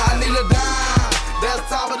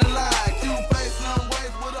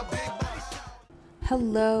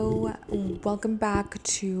Hello, welcome back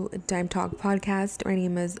to Dime Talk Podcast. My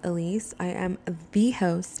name is Elise. I am the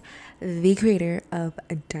host, the creator of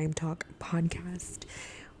Dime Talk Podcast.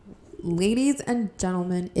 Ladies and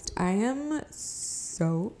gentlemen, I am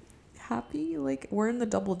so happy. Like, we're in the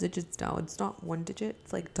double digits now. It's not one digit,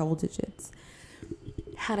 it's like double digits.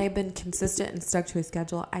 Had I been consistent and stuck to a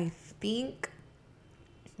schedule, I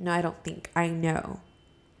know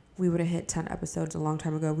we would have hit 10 episodes a long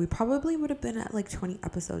time ago. We probably would have been at like 20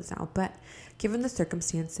 episodes now. But given the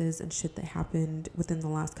circumstances and shit that happened within the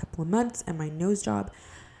last couple of months and my nose job,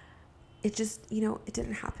 it just, it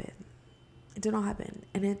didn't happen. It did not happen.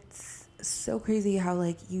 And it's so crazy how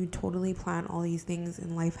like you totally plan all these things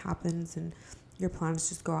and life happens and your plans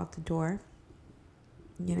just go out the door.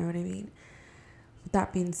 You know what I mean? With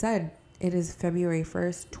that being said, it is February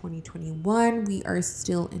 1st, 2021. We are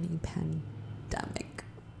still in a pandemic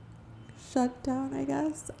shutdown, I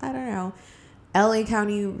guess. I don't know. LA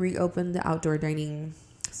County reopened the outdoor dining,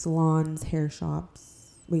 salons, hair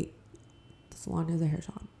shops. Wait, the salon is a hair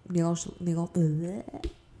shop. Nail,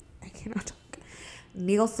 I cannot talk.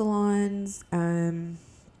 Nail salons.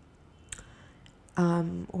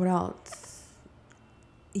 What else?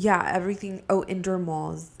 Yeah, everything. Oh, indoor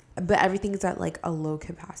malls. But everything is at like a low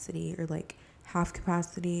capacity or like half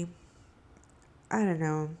capacity. I don't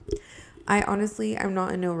know. I'm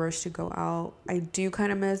not in no rush to go out. I do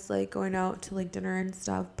kind of miss like going out to like dinner and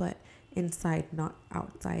stuff, but inside, not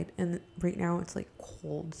outside. And right now it's like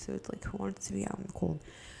cold, so it's like who wants to be out in the cold?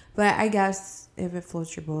 But I guess if it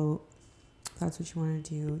floats your boat, if that's what you want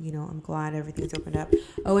to do. I'm glad everything's opened up.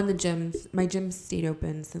 Oh, and the gyms. My gym stayed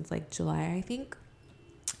open since like July, I think.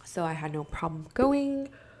 So I had no problem going.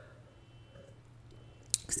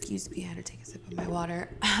 Excuse me, I had to take a sip of my water.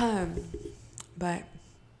 But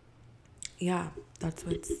yeah, that's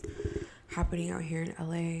what's happening out here in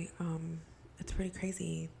LA. It's pretty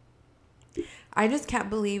crazy. I just can't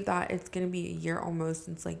believe that it's going to be a year almost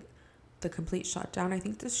since like the complete shutdown. I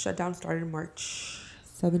think this shutdown started March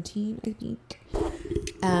 17, I think.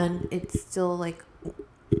 And it's still like,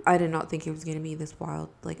 I did not think it was going to be this wild.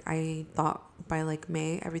 Like I thought by like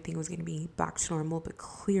May, everything was going to be back to normal, but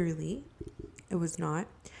clearly it was not.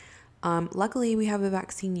 Luckily we have a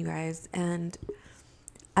vaccine, you guys, and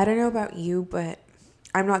I don't know about you, but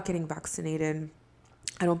I'm not getting vaccinated.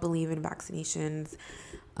 I don't believe in vaccinations.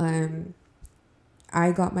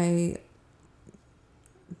 I got my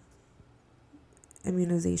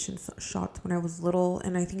immunization shots when I was little,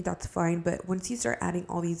 and I think that's fine. But once you start adding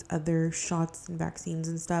all these other shots and vaccines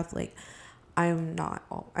and stuff, like I'm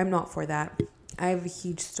not for that. I have a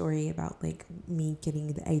huge story about like me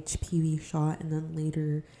getting the HPV shot, and then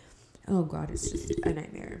later, oh God, it's just a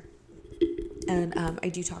nightmare. And I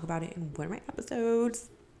do talk about it in one of my episodes.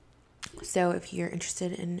 So if you're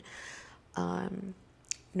interested in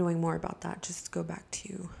knowing more about that, just go back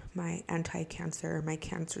to my anti-cancer, my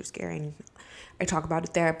cancer scare, and I talk about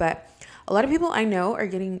it there. But a lot of people I know are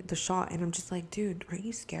getting the shot, and I'm just like, dude, aren't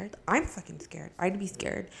you scared? I'm fucking scared. I'd be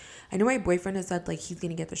scared. I know my boyfriend has said like he's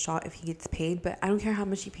gonna get the shot if he gets paid, but I don't care how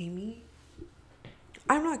much he pay me.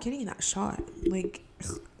 I'm not getting that shot. Like,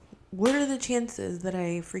 what are the chances that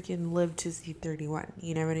I freaking live to see 31?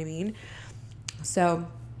 You know what I mean? So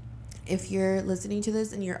if you're listening to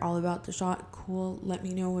this and you're all about the shot, cool. Let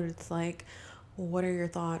me know what it's like. What are your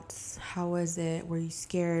thoughts? How was it? Were you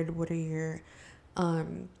scared? What are your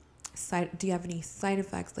do you have any side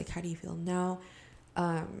effects? Like, how do you feel now?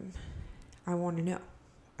 I want to know.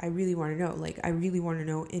 I really want to know. Like, I really want to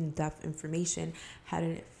know in-depth information. How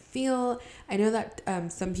did it feel? I know that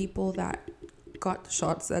some people that got the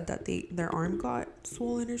shot said that their arm got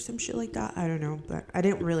swollen or some shit like that. I don't know, but I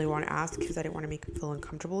didn't really want to ask because I didn't want to make them feel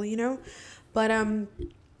uncomfortable, but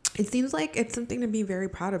it seems like it's something to be very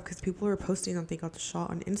proud of because people are posting that they got the shot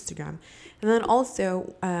on Instagram. And then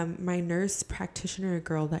also my nurse practitioner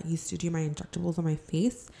girl that used to do my injectables on my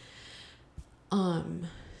face,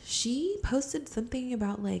 she posted something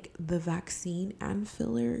about like the vaccine and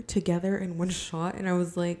filler together in one shot, and I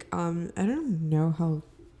was like, I don't know how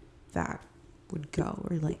that would go,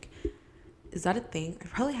 or like, is that a thing? I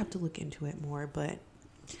probably have to look into it more, but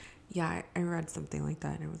yeah, I read something like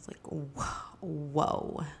that and I was like,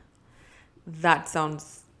 whoa, that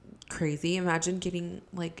sounds crazy. Imagine getting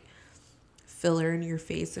like filler in your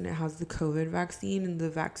face and it has the COVID vaccine, and the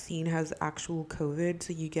vaccine has actual COVID,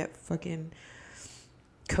 so you get fucking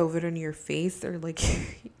COVID on your face or like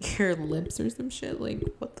your lips or some shit. Like,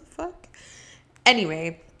 what the fuck?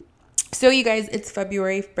 Anyway, so you guys, it's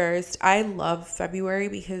February 1st. I love February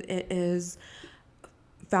because it is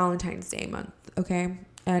Valentine's Day month, okay?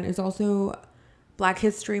 And it's also Black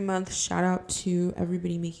History Month. Shout out to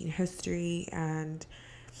everybody making history and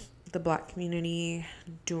the Black community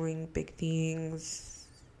doing big things.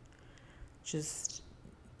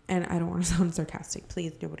 And I don't want to sound sarcastic.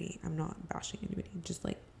 Please, nobody. I'm not bashing anybody. Just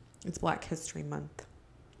like, it's Black History Month.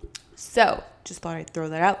 So, just thought I'd throw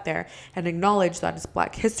that out there and acknowledge that it's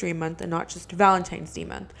Black History Month and not just Valentine's Day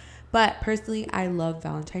month. But personally, I love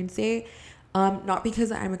Valentine's Day. Not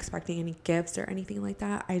because I'm expecting any gifts or anything like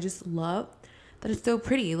that. I just love that it's so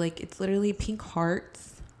pretty. Like, it's literally pink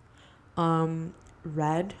hearts,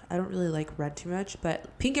 red. I don't really like red too much,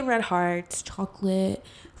 but pink and red hearts, chocolate,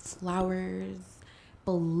 flowers,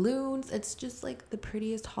 balloons. It's just like the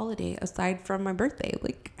prettiest holiday aside from my birthday.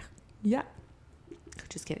 Like, yeah.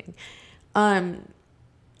 Just kidding. I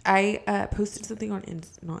posted something on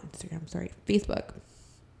Facebook.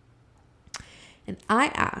 And I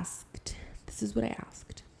asked, this is what I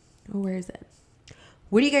asked. Oh, where is it?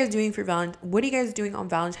 What are you guys doing what are you guys doing on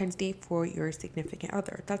Valentine's Day for your significant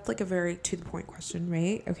other? That's like a very to the point question,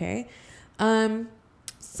 right? Okay.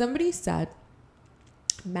 Somebody said,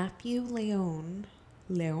 Matthew Leon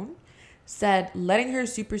said, letting her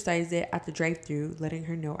supersize it at the drive-thru, letting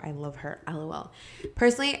her know I love her, LOL.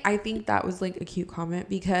 Personally, I think that was like a cute comment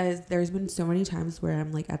because there's been so many times where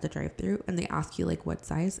I'm like at the drive-thru and they ask you like what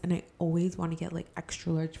size, and I always want to get like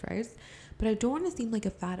extra large fries, but I don't want to seem like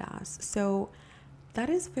a fat ass. So that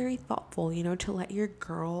is very thoughtful, you know, to let your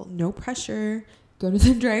girl, no pressure, go to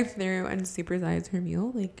the drive-thru and supersize her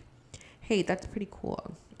meal. Like, hey, that's pretty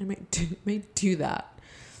cool. I might do that.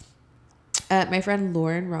 My friend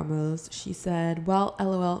Lauren Ramos, she said, well,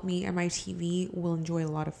 LOL, me and my TV will enjoy a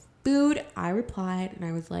lot of food. I replied, and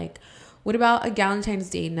I was like, what about a Valentine's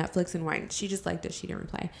Day, Netflix and wine? She just liked it. She didn't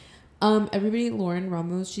reply. Everybody, Lauren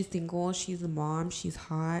Ramos, she's single. She's a mom. She's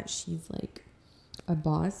hot. She's like a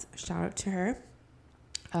boss. Shout out to her.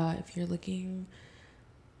 If you're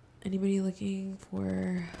anybody looking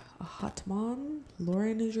for a hot mom,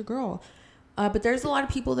 Lauren is your girl. But there's a lot of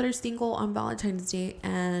people that are single on Valentine's Day,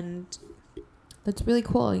 and that's really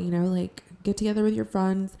cool, you know, like get together with your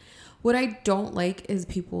friends. What I don't like is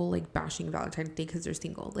people like bashing Valentine's Day because they're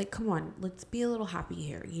single. Like, come on, let's be a little happy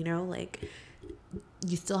here, you know, like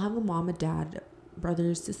you still have a mom, a dad,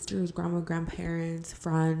 brothers, sisters, grandma, grandparents,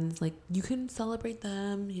 friends. Like you can celebrate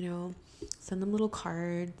them, you know, send them little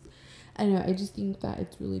cards. I don't know, I just think that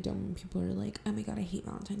it's really dumb when people are like, oh my God, I hate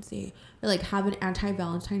Valentine's Day. Or like have an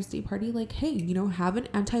anti-Valentine's Day party. Like, hey, you know, have an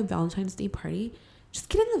anti-Valentine's Day party. Just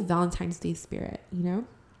get in the Valentine's Day spirit, you know?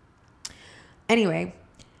 Anyway,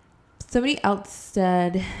 somebody else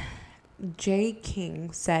said, Jay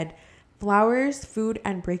King said, flowers, food,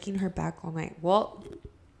 and breaking her back all night. Well,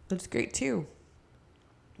 that's great too.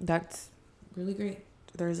 That's really great.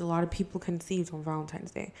 There's a lot of people conceived on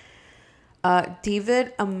Valentine's Day.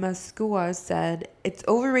 David Amaskua said, it's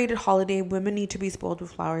overrated holiday. Women need to be spoiled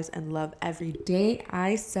with flowers and love every day.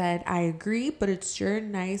 I said, I agree, but it's sure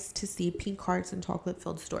nice to see pink hearts and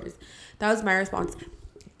chocolate-filled stores. That was my response.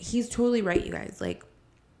 He's totally right, you guys. Like,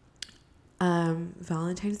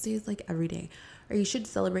 Valentine's Day is like every day. Or you should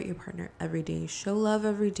celebrate your partner every day. Show love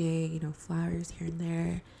every day. You know, flowers here and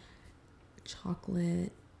there.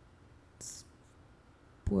 Chocolate.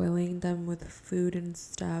 Spoiling them with food and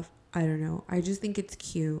stuff. I don't know. I just think it's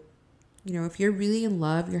cute. You know, if you're really in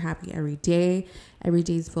love, you're happy every day. Every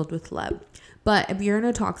day is filled with love. But if you're in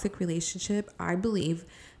a toxic relationship, I believe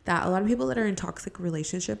that a lot of people that are in toxic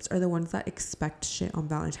relationships are the ones that expect shit on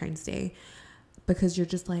Valentine's Day. Because you're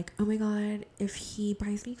just like, oh my God, if he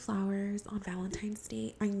buys me flowers on Valentine's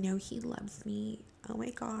Day, I know he loves me. Oh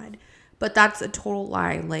my God. But that's a total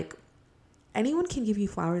lie. Like, anyone can give you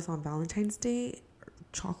flowers on Valentine's Day,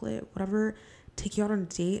 chocolate, whatever, take you out on a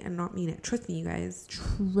date and not mean it. Trust me, you guys.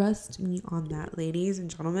 Trust me on that, ladies and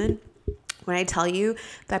gentlemen. When I tell you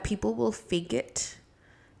that people will fake it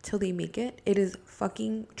till they make it, it is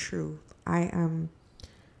fucking true. I am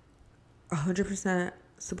 100%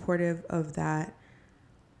 supportive of that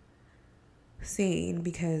saying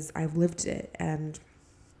because I've lived it. And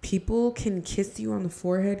people can kiss you on the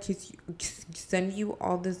forehead, send you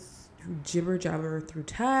all this jibber jabber through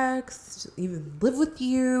text, even live with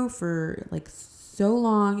you for like so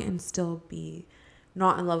long and still be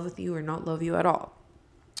not in love with you or not love you at all.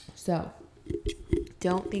 So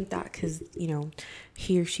don't think that because, you know,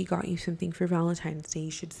 he or she got you something for Valentine's Day,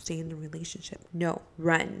 you should stay in the relationship. No,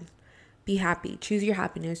 run. Be happy. Choose your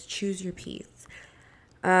happiness. Choose your peace.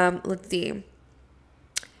 Let's see.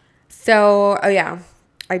 So,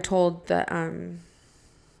 I told that,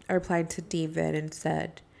 I replied to David and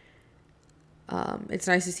said, it's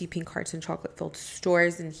nice to see pink hearts and chocolate-filled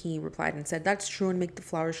stores. And he replied and said, that's true, and make the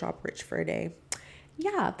flower shop rich for a day.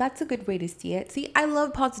 yeah, that's a good way to see it. See, I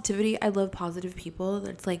love positivity. I love positive people.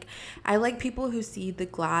 It's like, I like people who see the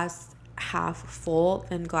glass half full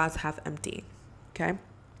and glass half empty. Okay.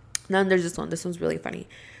 Then there's this one. This one's really funny.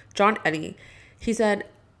 John Eddie. He said,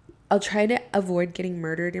 I'll try to avoid getting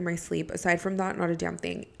murdered in my sleep. Aside from that, not a damn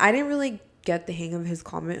thing. I didn't really get the hang of his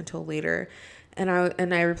comment until later. And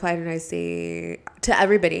I replied and I say to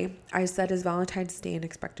everybody, I said, is Valentine's Day an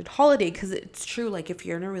expected holiday? Because it's true. Like, if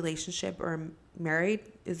you're in a relationship or married,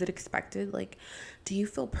 is it expected? Like, do you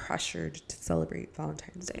feel pressured to celebrate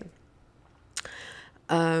Valentine's Day?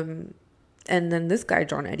 And then this guy,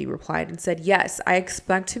 John Eddie, replied and said, yes, I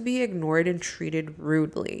expect to be ignored and treated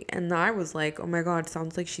rudely. And I was like, oh my God,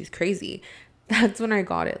 sounds like she's crazy. That's when I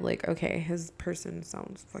got it. Like, okay, his person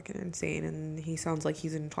sounds fucking insane. And he sounds like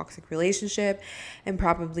he's in a toxic relationship and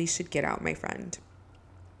probably should get out, my friend.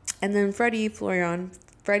 And then Freddie Florian.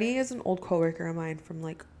 Freddie is an old coworker of mine from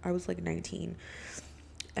like, I was like 19.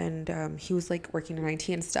 And he was like working in IT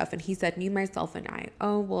and stuff. And he said, me, myself, and I,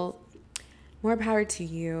 oh, well, more power to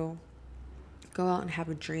you. Go out and have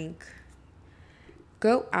a drink.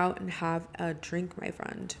 Go out and have a drink, my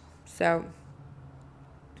friend. So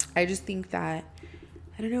I just think that,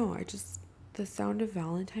 I don't know, the sound of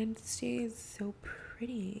Valentine's Day is so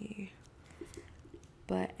pretty.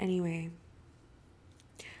 But anyway,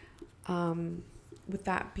 with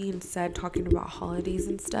that being said, talking about holidays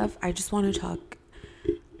and stuff, I just want to talk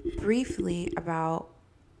briefly about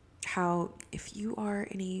how if you are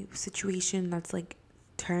in a situation that's like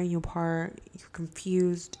tearing you apart, you're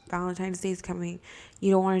confused, Valentine's Day is coming,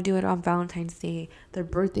 you don't want to do it on Valentine's Day, their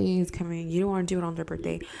birthday is coming, you don't want to do it on their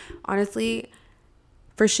birthday. Honestly,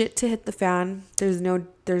 for shit to hit the fan, there's no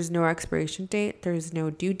expiration date, there's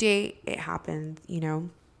no due date. It happens,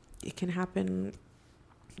 it can happen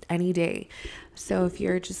any day. So if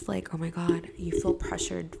you're just like, oh my God, you feel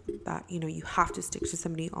pressured that, you have to stick to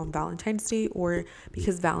somebody on Valentine's Day, or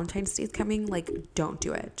because Valentine's Day is coming, like, don't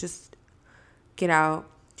do it. Just get out.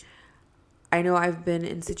 I know I've been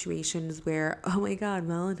in situations where, oh my God,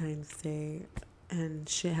 Valentine's Day, and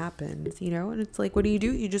shit happens, and it's like, what do?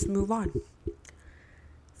 You just move on.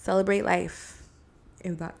 Celebrate life,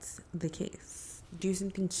 if that's the case. Do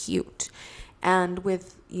something cute. And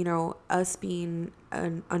with, us being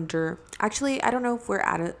actually, I don't know if we're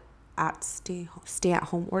at stay at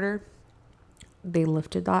home order. They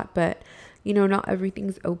lifted that, but, not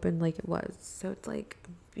everything's open like it was. So it's like,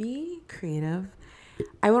 be creative.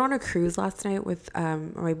 I went on a cruise last night with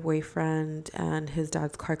my boyfriend and his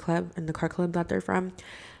dad's car club, and the car club that they're from.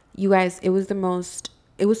 You guys, it was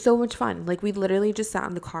so much fun. Like, we literally just sat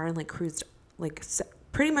in the car and like cruised, like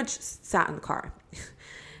pretty much sat in the car.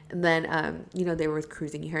 And then, they were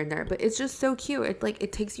cruising here and there, but it's just so cute. It like,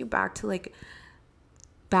 it takes you back to like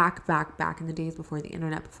back in the days before the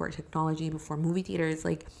internet, before technology, before movie theaters.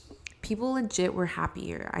 Like, people legit were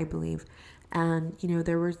happier, I believe. And,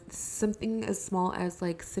 there was something as small as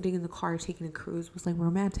like sitting in the car, taking a cruise was like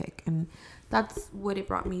romantic. And that's what it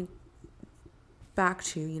brought me back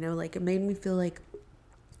to, like it made me feel like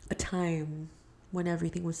a time when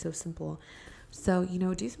everything was so simple. So,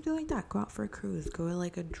 do something like that. Go out for a cruise. Go to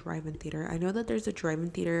like a drive-in theater. I know that there's a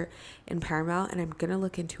drive-in theater in Paramount, and I'm going to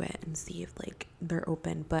look into it and see if like they're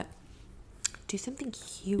open. But do something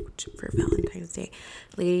cute for Valentine's Day.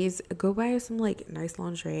 Ladies, go buy some like nice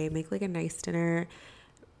lingerie. Make like a nice dinner.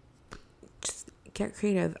 Just get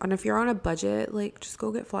creative. And if you're on a budget, like just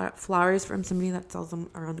go get flowers from somebody that sells them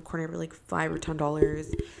around the corner for like $5 or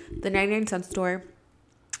 $10. The 99-cent store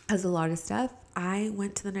has a lot of stuff. I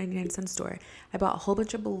went to the 99-cent store. I bought a whole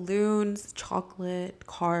bunch of balloons, chocolate,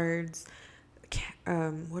 cards.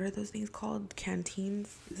 What are those things called?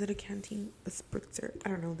 Canteens? Is it a canteen? A spritzer? I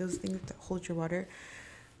don't know. Those things that hold your water.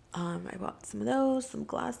 I bought some of those, some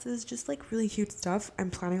glasses, just like really cute stuff. I'm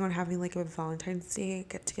planning on having like a Valentine's Day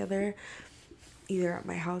get together, either at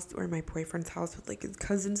my house or my boyfriend's house with like his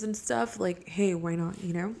cousins and stuff. Like, hey, why not?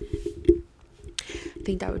 I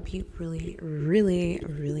think that would be really, really,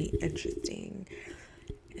 really interesting.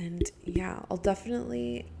 And yeah, I'll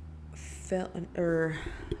definitely film or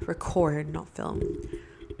record, not film,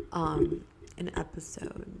 an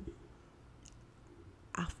episode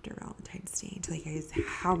after Valentine's Day to tell you guys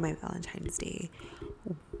how my Valentine's Day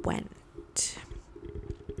went.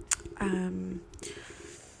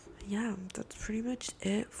 Yeah, that's pretty much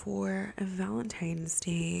it for a Valentine's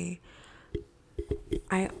Day.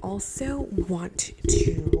 I also want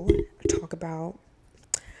to talk about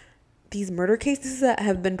these murder cases that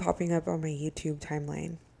have been popping up on my YouTube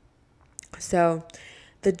timeline. So,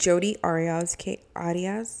 the Jodi Arias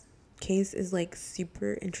case is like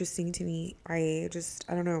super interesting to me. I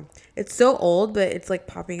don't know. It's so old, but it's like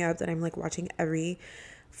popping up that I'm like watching every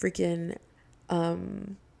freaking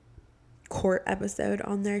court episode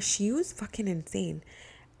on there. She was fucking insane.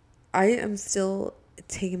 I am still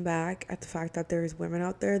taken back at the fact that there's women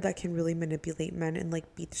out there that can really manipulate men and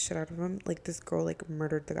like beat the shit out of them. Like this girl like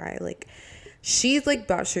murdered the guy. Like she's like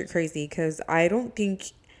batshit crazy, because I don't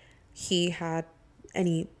think he had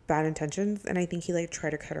any bad intentions, and I think he like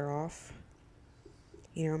tried to cut her off.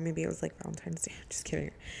 You know, maybe it was like Valentine's Day. Just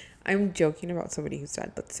kidding. I'm joking about somebody who's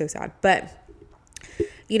dead. That's so sad. But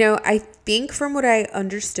you know, I think from what I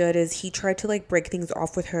understood is he tried to like break things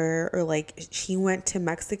off with her, or like she went to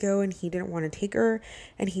Mexico and he didn't want to take her,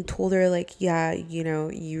 and he told her like, yeah, you know,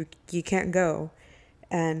 you can't go.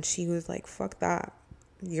 And she was like, fuck that.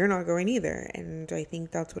 You're not going either. And I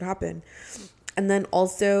think that's what happened. And then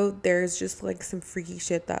also there's just like some freaky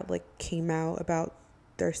shit that like came out about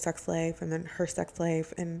their sex life and then her sex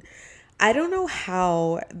life. And I don't know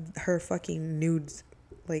how her fucking nudes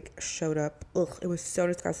like showed up. Ugh, it was so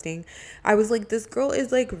disgusting. I was like, this girl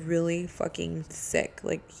is like really fucking sick.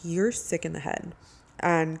 Like, you're sick in the head.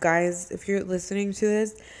 And guys, if you're listening to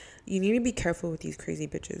this, you need to be careful with these crazy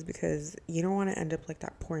bitches, because you don't want to end up like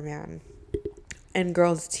that poor man. And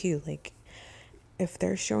girls too, like if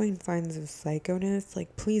they're showing signs of psychoness,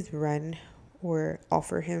 like please run or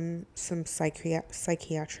offer him some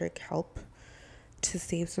psychiatric help to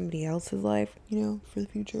save somebody else's life, you know, for the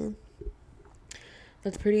future.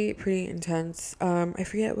 That's pretty intense. I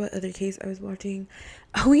forget what other case I was watching.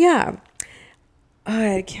 Oh yeah.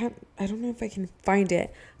 I don't know if I can find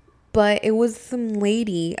it, but it was some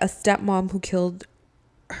lady, a stepmom, who killed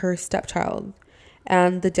her stepchild,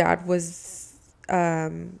 and the dad was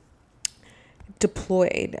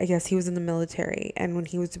deployed. I guess he was in the military, and when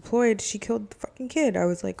he was deployed, she killed the fucking kid. I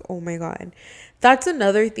was like, oh my God. That's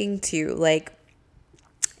another thing too. Like,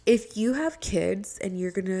 if you have kids and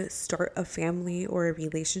you're gonna start a family or a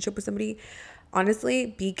relationship with somebody, honestly,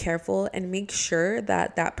 be careful and make sure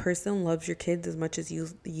that that person loves your kids as much as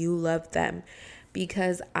you love them,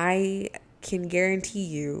 because I can guarantee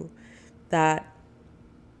you that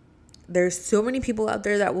there's so many people out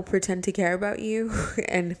there that will pretend to care about you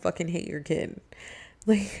and fucking hate your kid.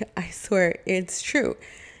 Like, I swear, it's true.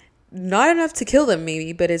 Not enough to kill them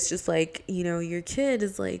maybe, but it's just like, you know, your kid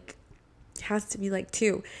is like, has to be like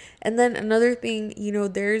two. And then another thing, you know,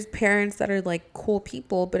 there's parents that are like cool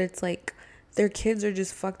people, but it's like their kids are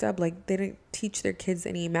just fucked up. Like, they didn't teach their kids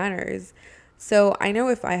any manners. So I know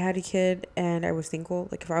if I had a kid and I was single,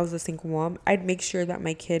 like if I was a single mom, I'd make sure that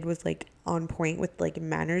my kid was like on point with like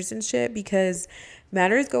manners and shit, because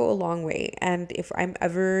manners go a long way. And if I'm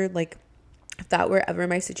ever like, if that were ever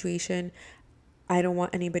my situation, I don't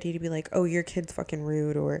want anybody to be like, oh, your kid's fucking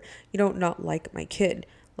rude, or you don't not like my kid.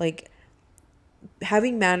 Like,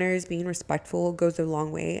 having manners, being respectful goes a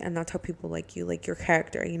long way, and that's how people like you, like your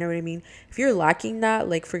character, you know what I mean? If you're lacking that,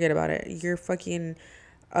 like, forget about it. You're fucking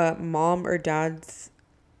mom or dad's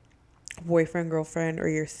boyfriend, girlfriend, or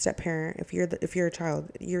your step parent. If you're a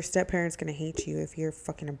child, your step parent's gonna hate you if you're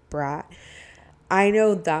fucking a brat. I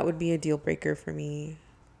know that would be a deal breaker for me.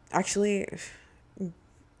 Actually,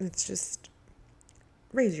 it's just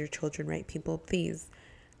raise your children right, people, please,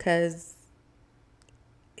 because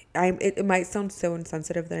it might sound so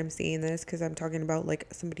insensitive that I'm saying this, because I'm talking about like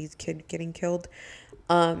somebody's kid getting killed,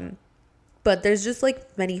 but there's just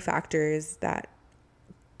like many factors that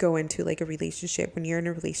go into like a relationship when you're in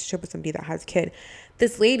a relationship with somebody that has a kid.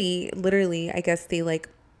 This lady, literally, I guess they like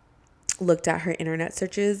looked at her internet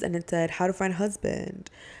searches and it said, how to find a husband.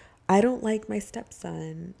 I don't like my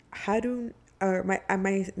stepson.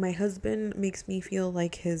 My husband makes me feel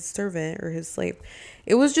like his servant or his slave.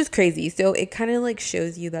 It was just crazy. So it kind of like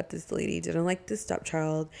shows you that this lady didn't like this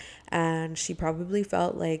stepchild, and she probably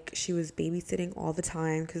felt like she was babysitting all the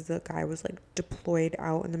time because the guy was like deployed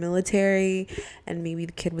out in the military, and maybe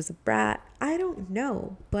the kid was a brat. I don't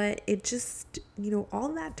know, but it just, you know,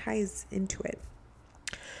 all that ties into it.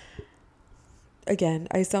 Again,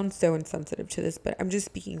 I sound so insensitive to this, but I'm just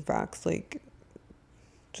speaking facts. Like,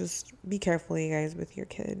 just be careful, you guys, with your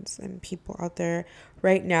kids and people out there.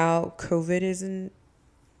 Right now, COVID isn't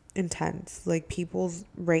intense. Like, people's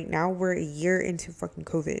right now, we're a year into fucking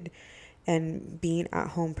COVID and being at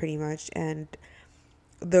home pretty much. And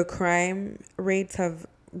the crime rates have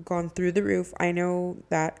gone through the roof. I know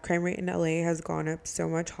that crime rate in LA has gone up so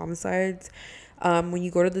much. Homicides. When you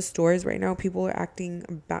go to the stores right now, people are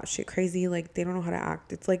acting batshit crazy. Like, they don't know how to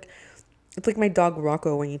act. It's like my dog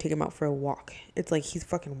Rocco when you take him out for a walk. It's like he's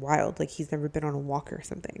fucking wild. Like, he's never been on a walk or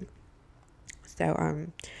something. So,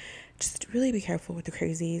 just really be careful with the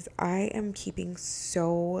crazies. I am keeping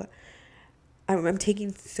so I'm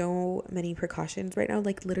taking so many precautions right now.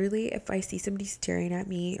 Like literally, if I see somebody staring at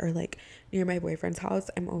me or like near my boyfriend's house,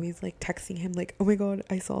 I'm always like texting him like, oh my God,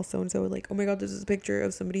 I saw so and so. Like, oh my God, this is a picture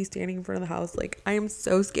of somebody standing in front of the house. Like, I am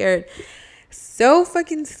so scared. So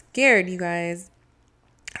fucking scared, you guys.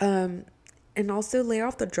 And also lay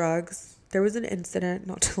off the drugs. There was an incident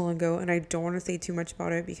not too long ago, and I don't want to say too much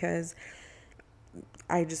about it because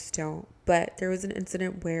I just don't. But there was an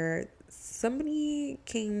incident where somebody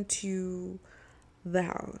came to the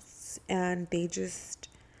house and they just,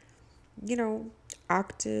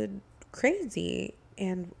 acted crazy.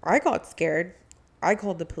 And I got scared. I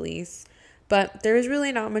called the police. But there was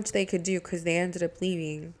really not much they could do because they ended up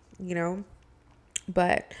leaving,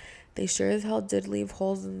 But they sure as hell did leave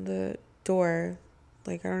holes in the door.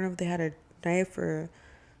 Like, I don't know if they had a knife or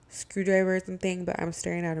a screwdriver or something, but I'm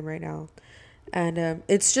staring at them right now. And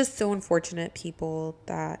it's just so unfortunate, people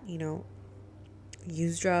that,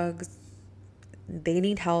 use drugs. They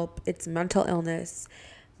need help. It's mental illness.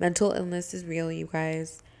 Mental illness is real, you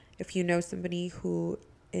guys. If you know somebody who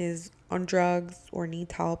is on drugs or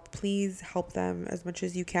needs help, please help them as much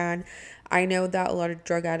as you can. I know that a lot of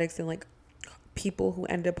drug addicts and like people who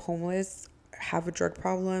end up homeless have a drug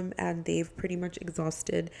problem and they've pretty much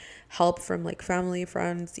exhausted help from like family,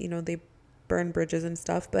 friends, they burn bridges and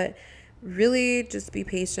stuff. But really just be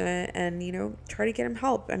patient and, try to get them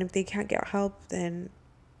help. And if they can't get help, then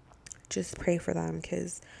just pray for them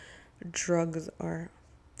because drugs are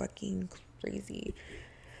fucking crazy.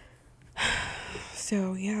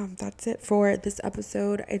 So yeah, that's it for this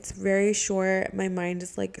episode. It's very short. My mind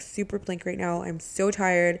is like super blank right now. I'm so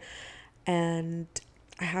tired and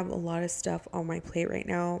I have a lot of stuff on my plate right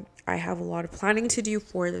now. I have a lot of planning to do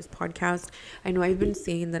for this podcast. I know I've been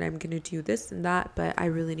saying that I'm going to do this and that, but I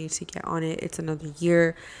really need to get on it. It's another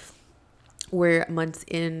year. We're months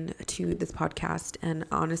into this podcast, and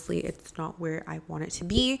honestly, it's not where I want it to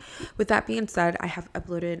be. With that being said, I have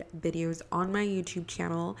uploaded videos on my YouTube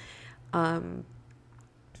channel.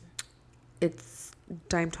 It's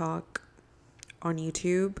Dime Talk on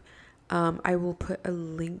YouTube. I will put a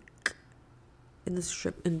link in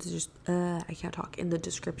the in the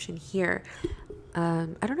description here. I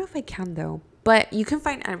don't know if I can though, but you can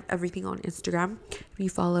find everything on Instagram. If you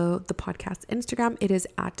follow the podcast Instagram, it is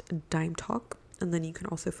at Dime Talk, and then you can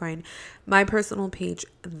also find my personal page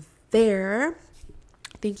there.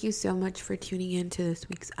 Thank you so much for tuning in to this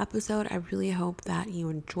week's episode. I really hope that you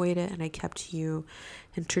enjoyed it and I kept you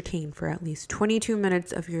entertained for at least 22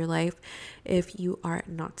 minutes of your life. If you are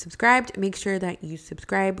not subscribed, make sure that you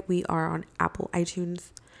subscribe. We are on Apple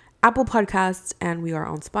Podcasts, and we are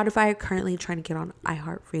on Spotify. Currently trying to get on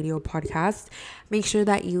iHeartRadio podcast. Make sure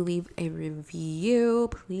that you leave a review,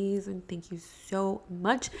 please, and thank you so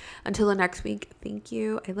much. Until the next week, thank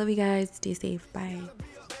you. I love you guys. Stay safe. Bye.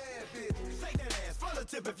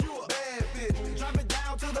 If you a bad bitch, drop it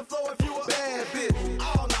down to the floor if you a bad bitch.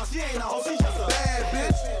 Oh no, she ain't a hoe, she